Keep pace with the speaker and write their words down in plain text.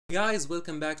Guys,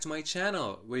 welcome back to my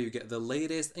channel, where you get the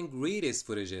latest and greatest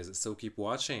footages, so keep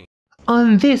watching.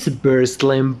 On this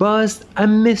bustling bus, a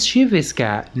mischievous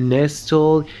cat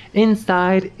nestled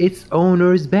inside its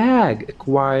owner's bag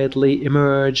quietly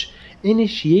emerged,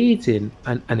 initiating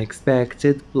an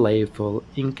unexpected playful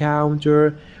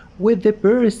encounter with the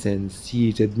person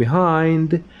seated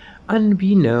behind.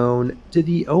 Unbeknown to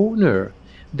the owner,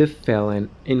 the felon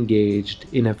engaged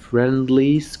in a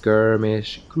friendly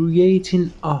skirmish,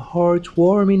 creating a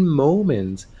heartwarming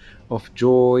moment of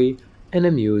joy and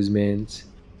amusement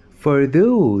for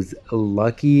those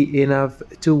lucky enough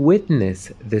to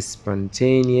witness the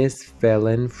spontaneous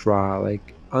felon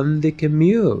frolic on the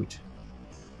commute.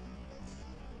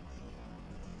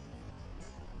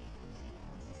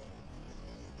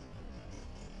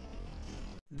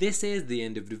 This is the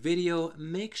end of the video.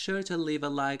 Make sure to leave a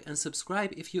like and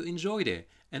subscribe if you enjoyed it.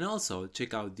 And also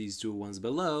check out these two ones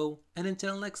below. And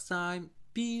until next time,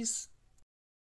 peace!